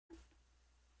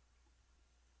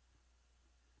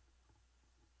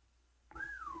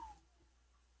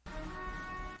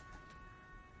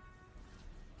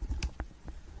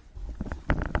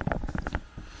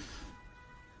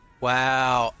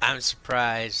Wow, I'm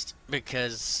surprised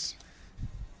because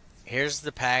here's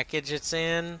the package it's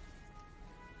in.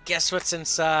 Guess what's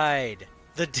inside?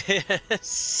 The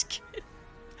disc.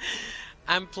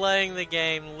 I'm playing the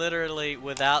game literally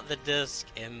without the disc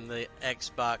in the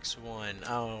Xbox One.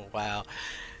 Oh, wow.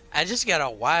 I just got a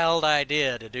wild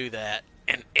idea to do that,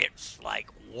 and it's like,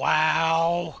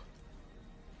 wow.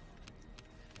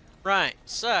 Right,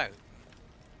 so.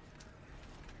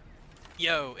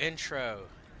 Yo, intro.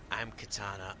 I'm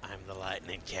Katana. I'm the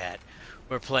Lightning Cat.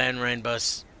 We're playing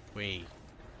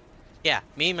Yeah,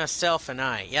 me, myself, and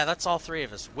I. Yeah, that's all three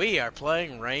of us. We are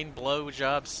playing Rainbow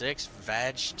Six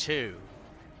Veg 2.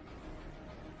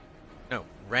 No,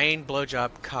 Rainbow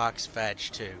Six Veg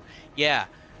 2. Yeah,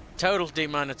 total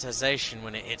demonetization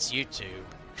when it hits YouTube.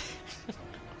 Oh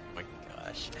my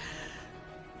gosh.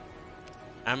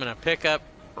 I'm gonna pick up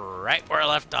right where I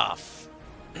left off.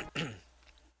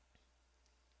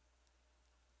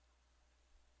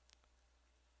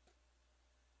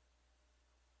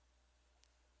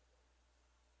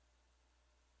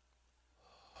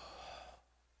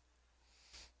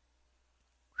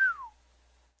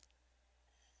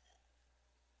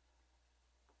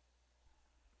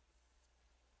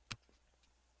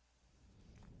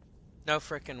 No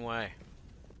frickin' way.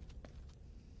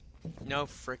 No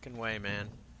frickin' way, man.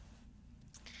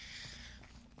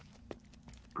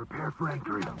 Prepare for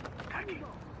entry.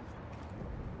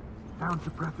 Sound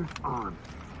suppressors on.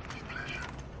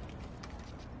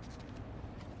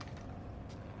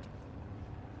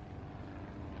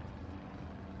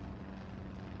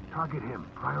 Target him.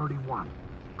 Priority 1.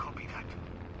 Copy that.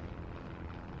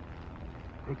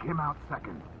 Take him out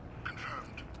second.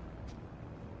 Confirmed.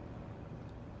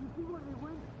 You see where they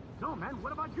went? No, man.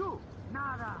 What about you?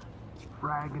 Nada.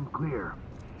 Frag and clear.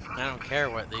 I don't care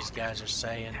what these guys are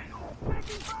saying.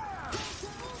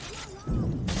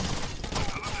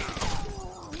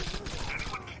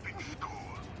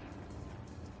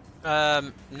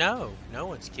 No. No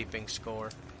one's keeping score.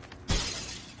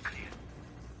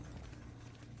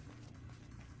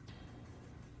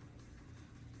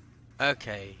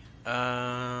 Okay,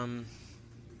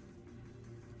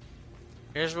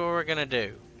 here's what we're gonna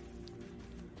do.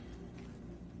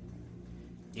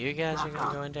 You guys are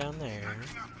gonna go in down there.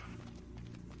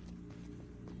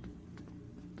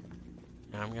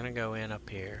 And I'm gonna go in up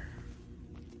here.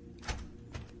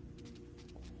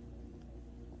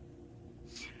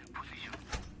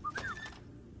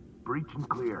 Breach and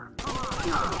clear.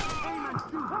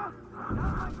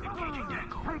 Engaging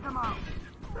tango. Take him out.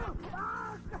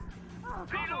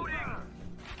 Reloading.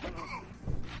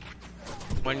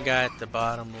 One guy at the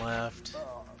bottom left.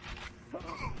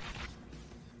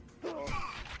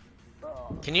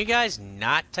 Can you guys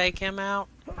not take him out?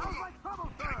 Tango down.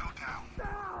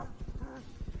 Got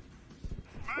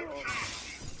him.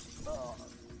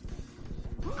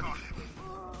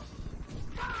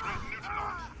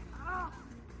 Neutralized.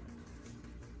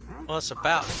 Well, it's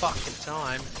about fucking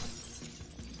time.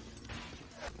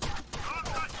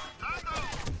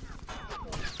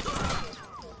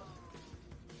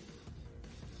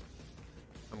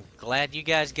 I'm glad you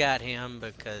guys got him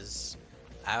because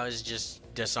I was just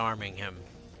disarming him.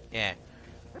 Yeah.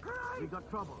 We got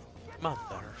trouble. Mother.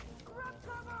 Grab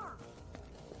cover.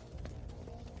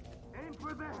 Aim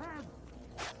for the head.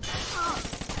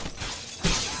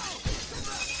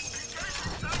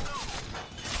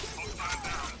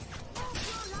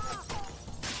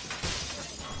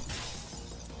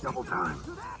 Double time.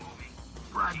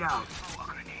 Frag out.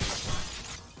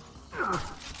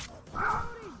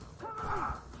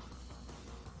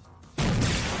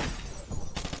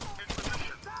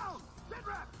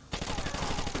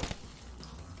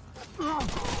 I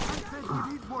think we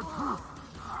need more troops.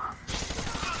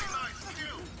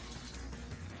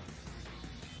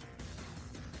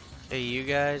 Hey, you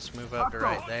guys, move up to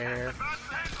right there.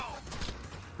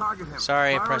 Target him.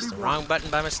 Sorry, I Priority pressed the 1. wrong button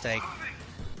by mistake.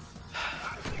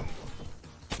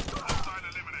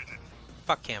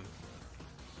 Fuck him.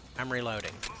 I'm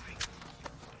reloading.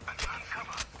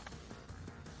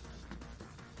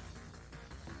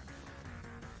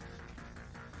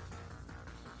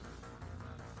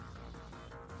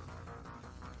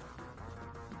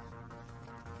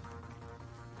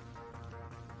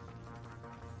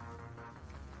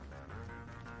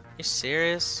 You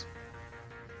serious?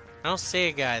 I don't see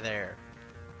a guy there.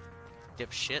 Fall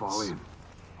Dipshits. in.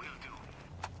 Will do.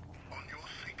 On your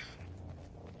 6.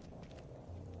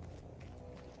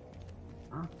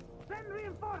 Huh? Send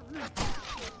reinforcements!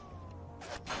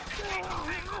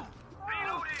 Tango.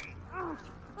 Reloading.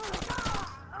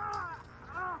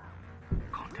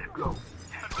 Go.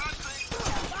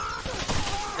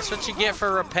 This That's what you get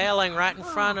for rappelling right in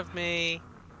front of me.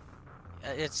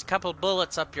 It's a couple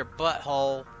bullets up your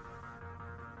butthole.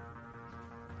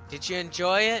 Did you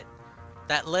enjoy it?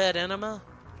 That lead enema?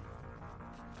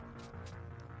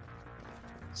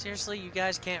 Seriously, you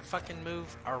guys can't fucking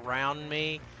move around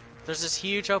me? There's this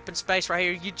huge open space right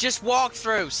here you just walked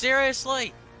through.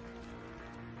 Seriously?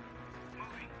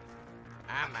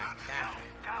 Oh my god. Down.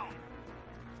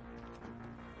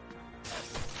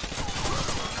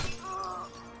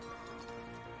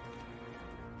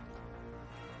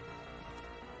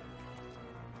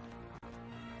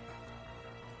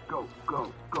 Go,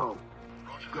 go, go.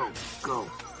 Go, go.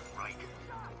 Right.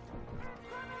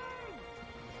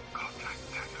 Contact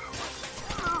Tango.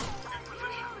 In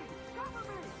position.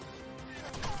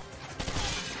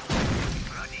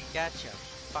 Ready. Gotcha,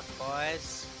 fuck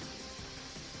boys.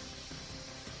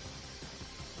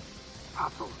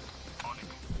 Hustle. On it.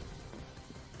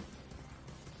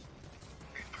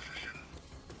 In position.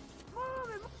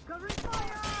 Covering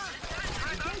fire!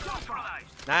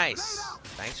 Neutralized. Nice.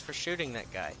 Thanks for shooting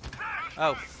that guy.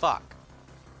 Oh, fuck.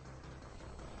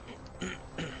 Press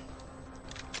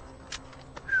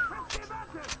the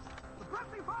advantage.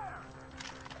 Suppressing fire.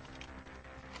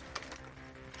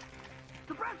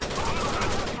 Suppressing fire.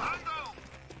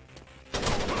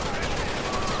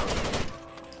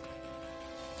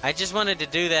 I just wanted to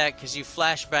do that because you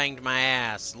flashbanged my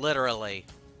ass, literally.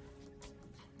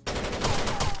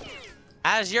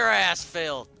 How's your ass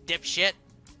feel, dipshit?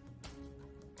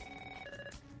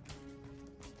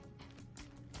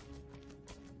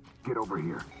 Get over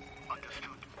here.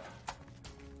 Understood.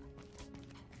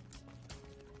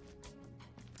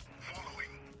 Following.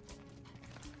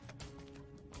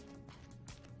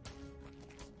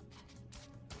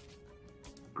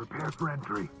 Prepare for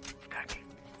entry. Attacking.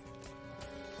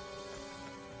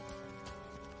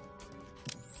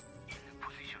 In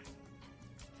position.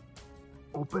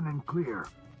 Open and clear.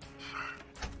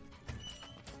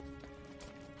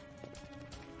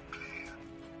 Clear.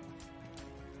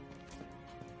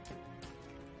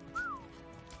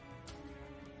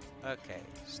 Okay,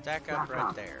 stack up Stack right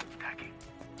up. there. Attacking.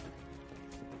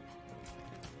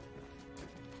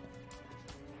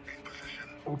 In position.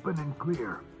 Open and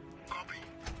clear. Copy.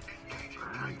 Engaging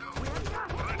Tango.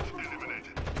 Threat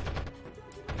eliminated.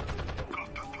 Got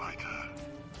the fighter.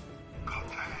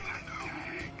 Contact Tango.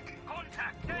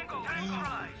 Contact Tango.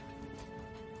 Neutralized.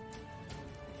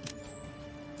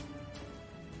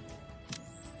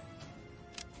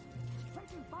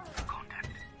 Contact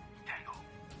Tango.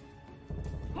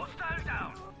 Hostile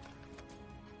down.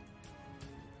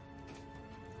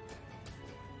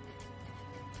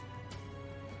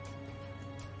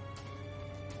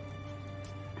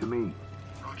 To me.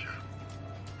 Roger.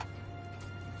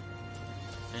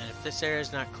 And if this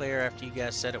area's not clear after you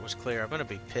guys said it was clear, I'm gonna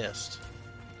be pissed.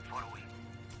 Following.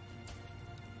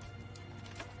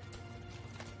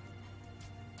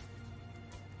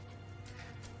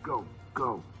 Go,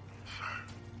 go. Sir.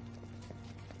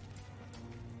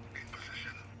 In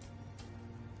position.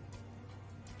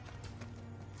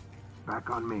 Back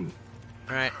on me.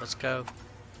 Alright, let's go.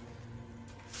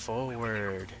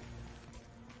 Forward.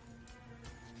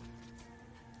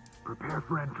 Prepare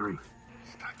for entry.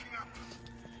 Stacking up.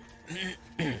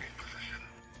 In position.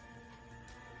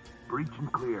 Breach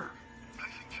and clear.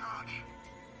 Placing charge.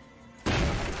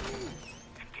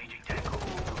 Engaging Tango.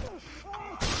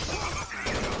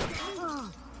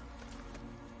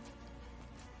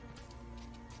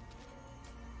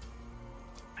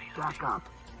 Stack up.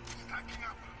 Stacking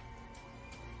up.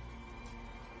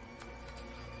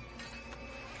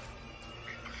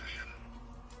 In position.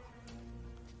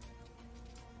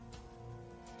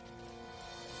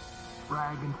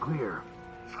 Frag and clear.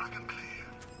 Frag and clear.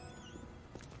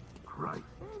 Christ.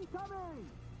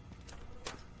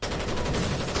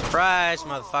 Surprise,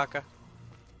 motherfucker.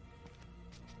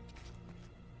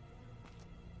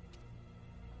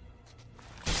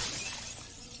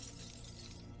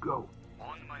 Go.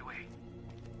 On my way.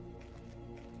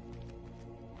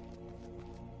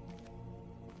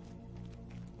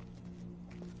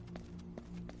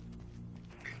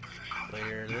 In position.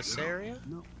 Clear this area.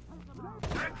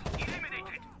 Threat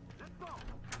eliminated. Let's go.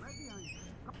 Right behind you.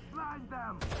 Blind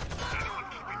them. Anyone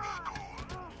keeping score?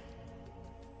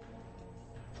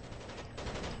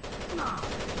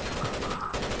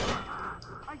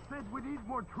 I said we need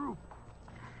more troops.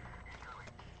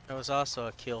 That was also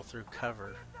a kill through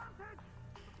cover.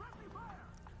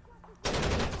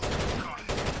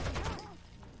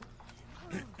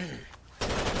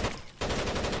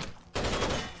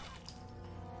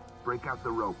 Break out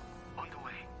the rope. On the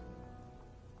way.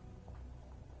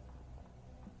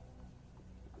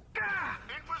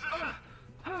 In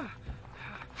position.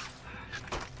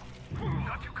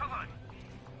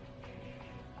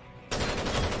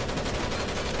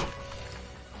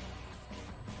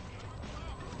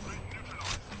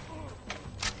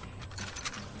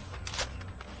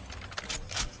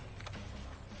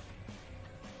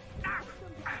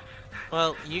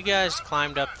 Well, you guys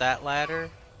climbed up that ladder,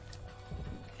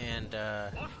 and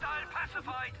Hostile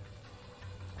pacified.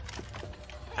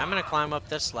 I'm gonna climb up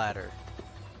this ladder.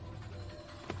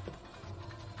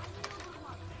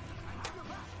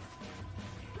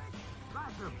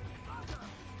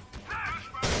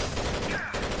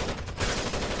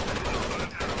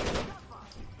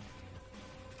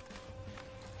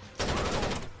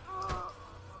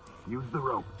 Use the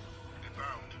rope.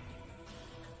 Inbound.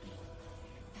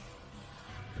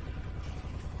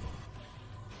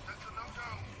 That's a no-go.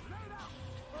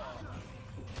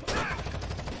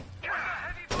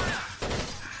 Heavy fire.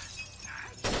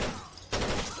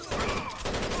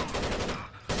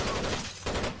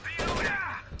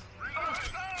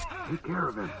 Take care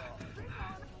of it.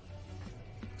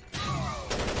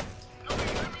 Nothing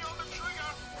heavy on the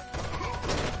trigger.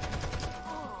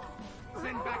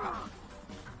 Send backup.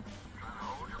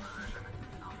 Hold your position.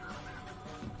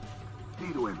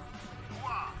 See to him.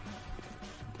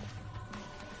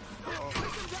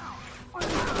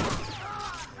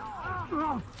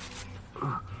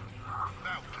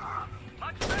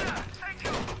 Much better. Thank you.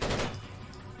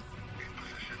 In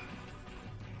position.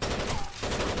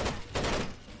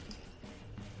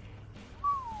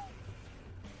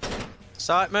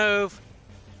 Saw it move.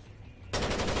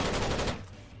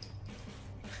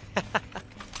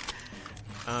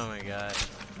 Oh my god.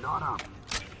 Not up.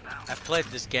 I've played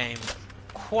this game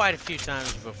quite a few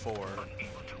times before.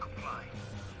 Unable to comply.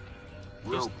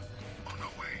 Rope. On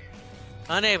our way.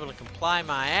 Unable to comply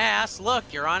my ass. Look,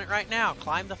 you're on it right now.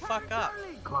 Climb the fuck up.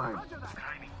 Climb.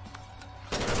 Climbing.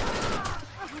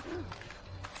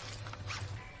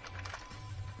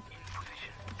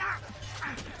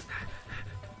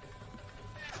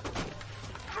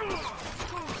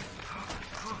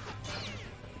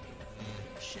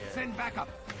 Shit. Send backup.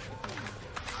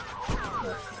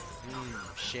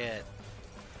 Shit.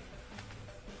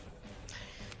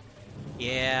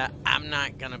 Yeah, I'm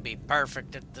not gonna be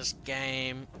perfect at this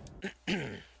game.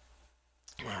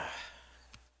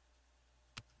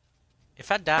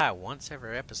 If I die once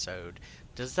every episode,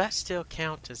 does that still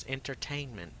count as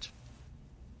entertainment?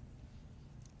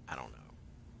 I don't know.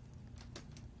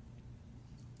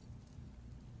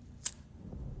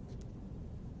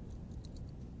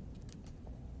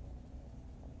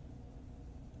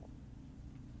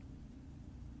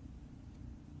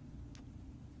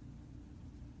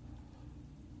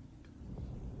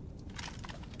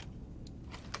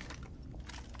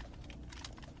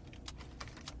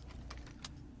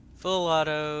 Full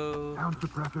auto. Sound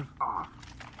suppressors off.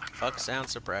 Fuck sound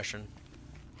suppression.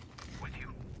 With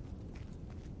you.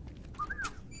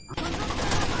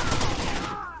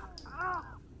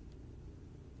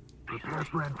 Prepare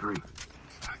for entry.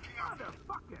 Stacking up.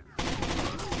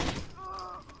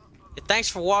 Hey, thanks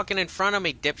for walking in front of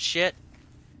me, dipshit.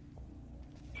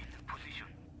 In position.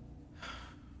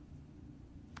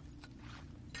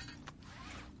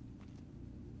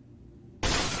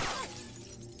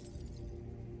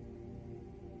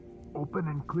 Open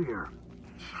and clear.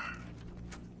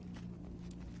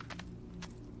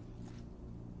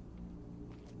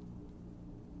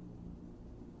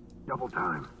 Double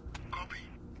time. Copy.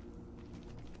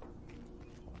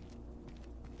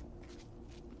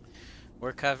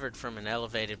 We're covered from an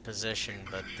elevated position,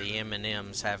 but the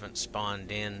M&Ms haven't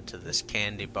spawned into this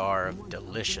candy bar of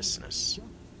deliciousness.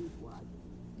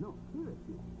 No, seriously.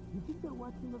 You think they're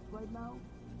watching us right now?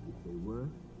 If they were,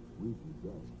 we'd be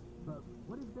dead. But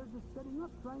what if they're just setting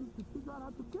up, trying to figure out how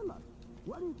to kill us?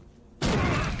 What if...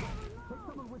 Take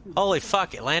someone with you. Holy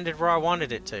fuck, it landed where I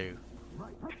wanted it to.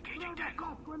 Right. Engaging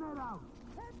tackle. Grenade out.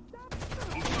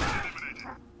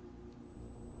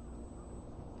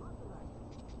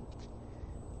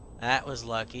 That was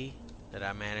lucky that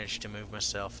I managed to move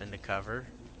myself into cover.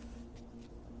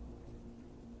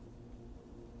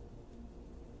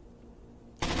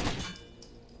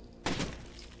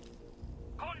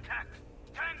 Contact.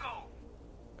 Tango.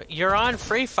 But you're on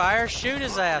free fire, shoot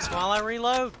his ass while I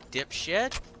reload,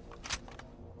 dipshit.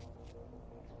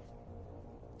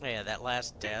 Yeah, that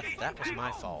last death, that was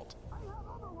my fault.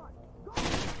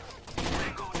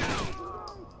 Tango down.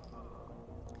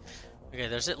 Okay,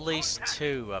 there's at least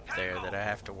 2 up there that I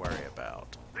have to worry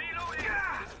about. Reloading.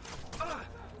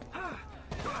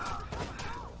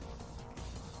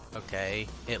 Okay,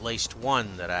 at least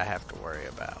 1 that I have to worry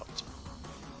about.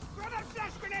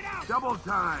 Double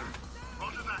time.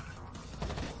 Roger that.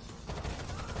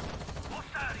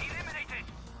 Hostile eliminated.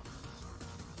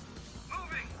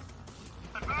 Moving.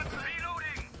 Advancing.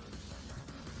 Reloading.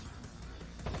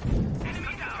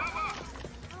 Enemy down. Cover.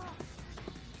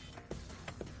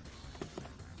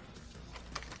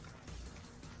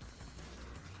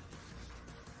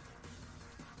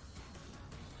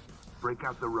 Break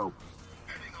out the rope.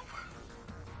 Heading over.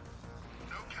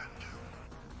 No can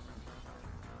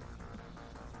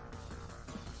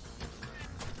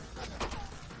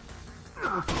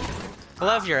do. I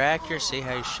love your accuracy,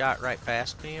 how you shot right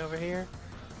past me over here.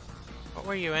 What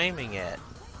were you aiming at?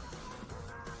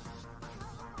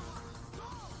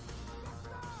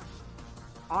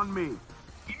 On me.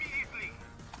 Immediately.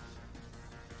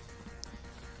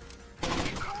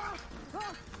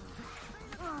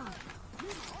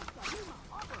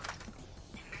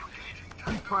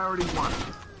 Priority 1.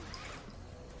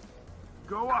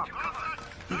 Go up.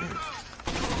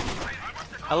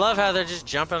 I love how they're just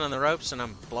jumping on the ropes and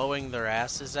I'm blowing their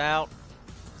asses out.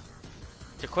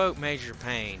 To quote Major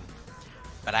Payne,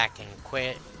 but I can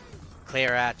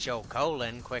clear out your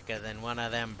colon quicker than one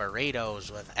of them burritos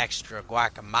with extra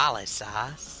guacamole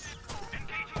sauce.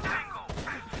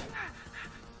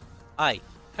 Hey,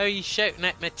 who are you shooting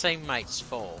at my teammates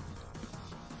for?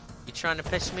 You trying to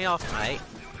piss me off, mate?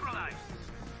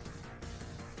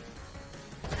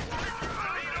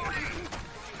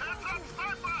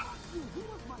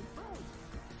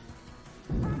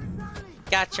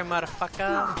 Gotcha,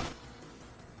 motherfucker.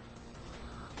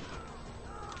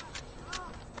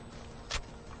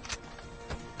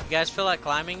 You guys feel like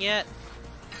climbing yet?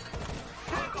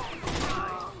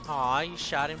 Aw, you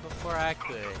shot him before I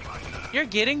could. You're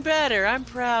getting better. I'm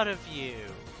proud of you.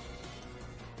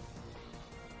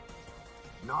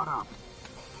 Not up.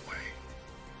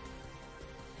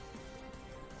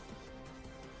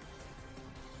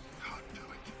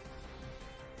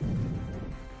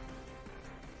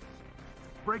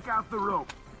 Break out the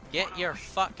rope. Get your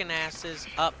fucking asses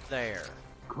up there.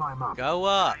 Climb up. Go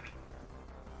up.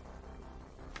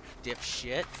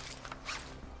 Dipshit.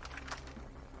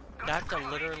 Do I have to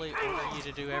literally order you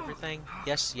to do everything?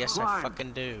 Yes, yes, I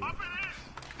fucking do.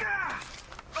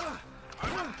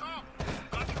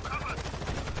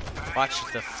 Watch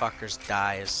the fuckers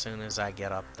die as soon as I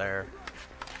get up there.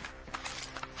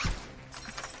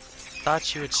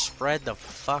 Thought you would spread the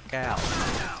fuck out.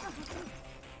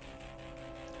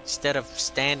 Instead of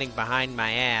standing behind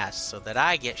my ass so that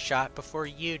I get shot before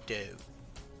you do.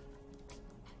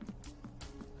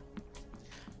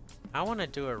 I want to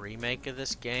do a remake of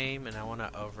this game, and I want to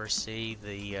oversee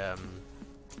the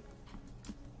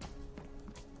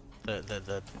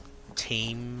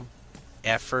team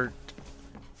effort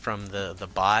from the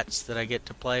bots that I get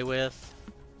to play with.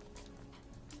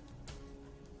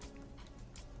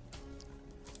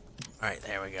 Alright,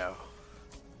 there we go.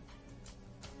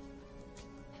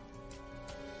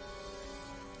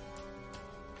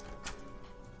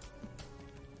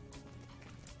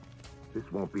 This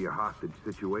won't be a hostage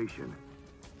situation.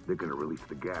 They're gonna release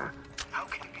the gas. How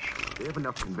can you be sure? They have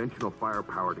enough conventional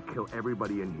firepower to kill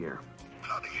everybody in here.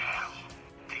 Bloody hell.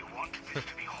 They want this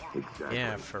to be horrible. Exactly.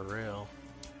 Yeah, for real.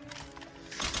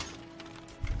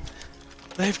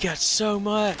 They've got so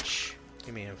much.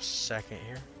 Give me a second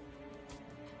here.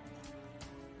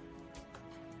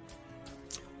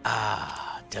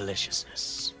 Ah,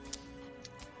 deliciousness.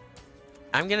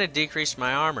 I'm gonna decrease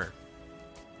my armor.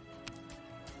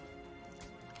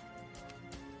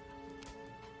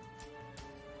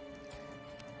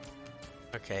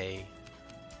 Okay.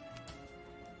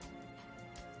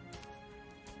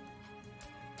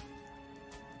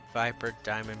 Viper,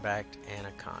 Diamondback,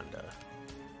 Anaconda.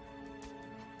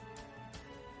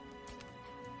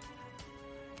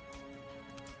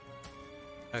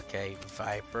 Okay,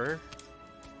 Viper.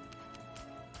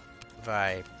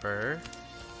 Viper.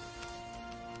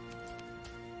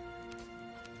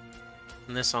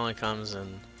 And this only comes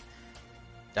in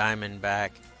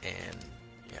Diamondback and...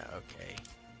 yeah, okay.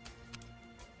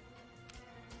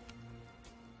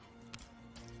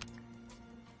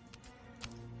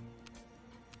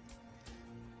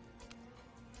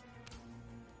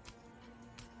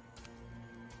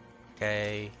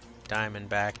 Okay,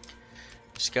 Diamondback.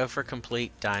 Just go for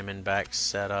complete Diamondback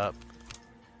setup.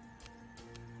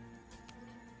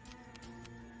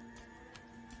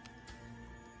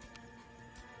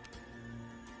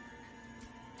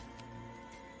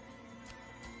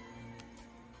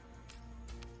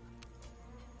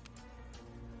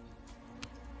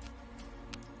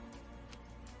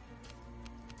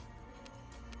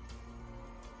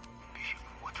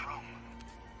 What's wrong?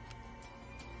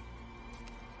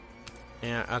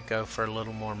 Yeah, I'll go for a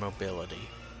little more mobility.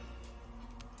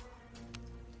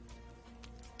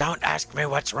 Don't ask me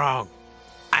what's wrong.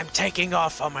 I'm taking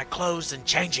off all my clothes and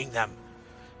changing them.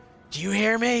 Do you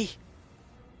hear me?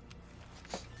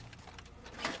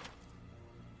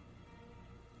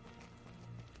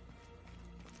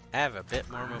 I have a bit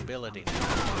more mobility now.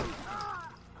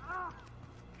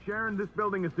 Sharon, this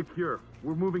building is secure.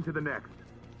 We're moving to the next.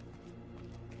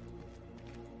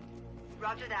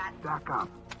 Roger that. Stack up.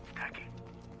 Attacking.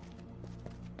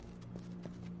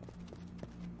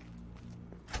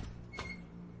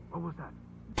 What was that?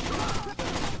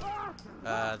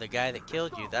 The guy that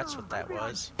killed you, that's what that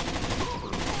was.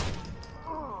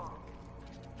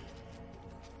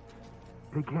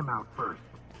 Take him out first.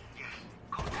 Yes.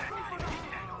 Contact.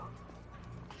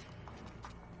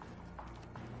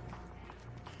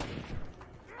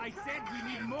 I said we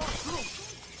need more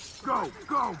troops. Go,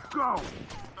 go, go! Over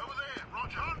there,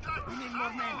 Roger. Contact. We need more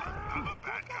men. I'm a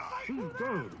bad guy. He's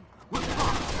dead.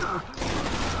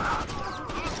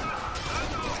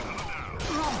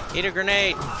 Eat a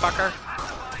grenade, fucker.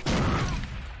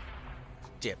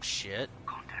 Dipshit.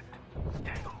 Contact.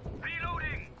 Tango.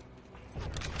 Reloading.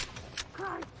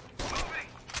 Moving.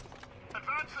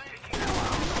 Advancing.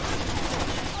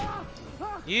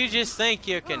 You just think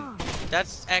you can.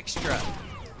 That's extra.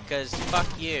 Because fuck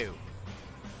you.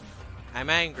 I'm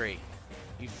angry.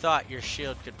 You thought your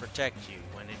shield could protect you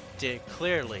when it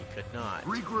clearly could not.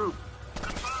 Regroup.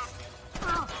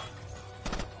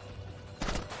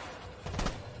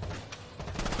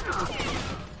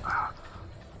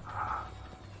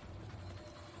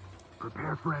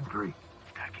 Prepare for entry.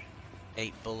 Attacking.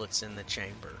 8 bullets in the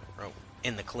chamber. Or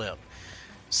in the clip.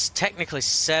 Technically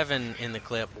 7 in the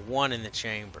clip, 1 in the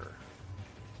chamber.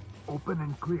 Open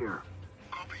and clear.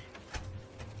 Copy.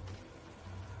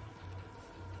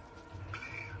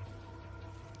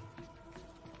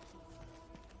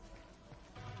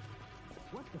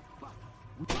 What the fuck?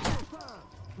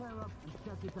 Pair up and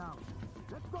check it out.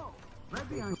 Let's go. Right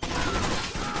behind.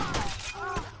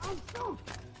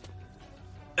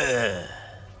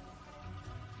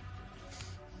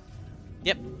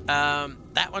 Yep,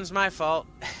 that one's my fault.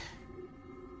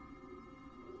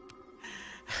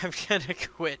 I'm gonna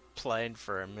quit playing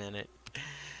for a minute.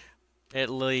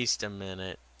 At least a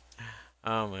minute.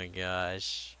 Oh my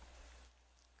gosh.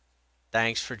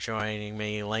 Thanks for joining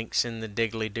me. Links in the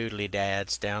diggly doodly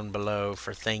dads down below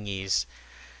for thingies.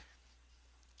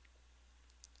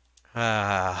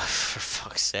 For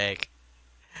fuck's sake.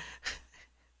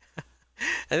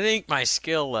 I think my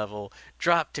skill level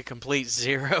dropped to complete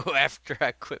 0 after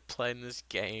I quit playing this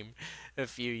game a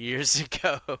few years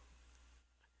ago.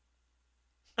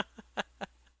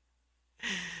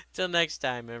 Till next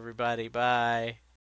time, everybody. Bye.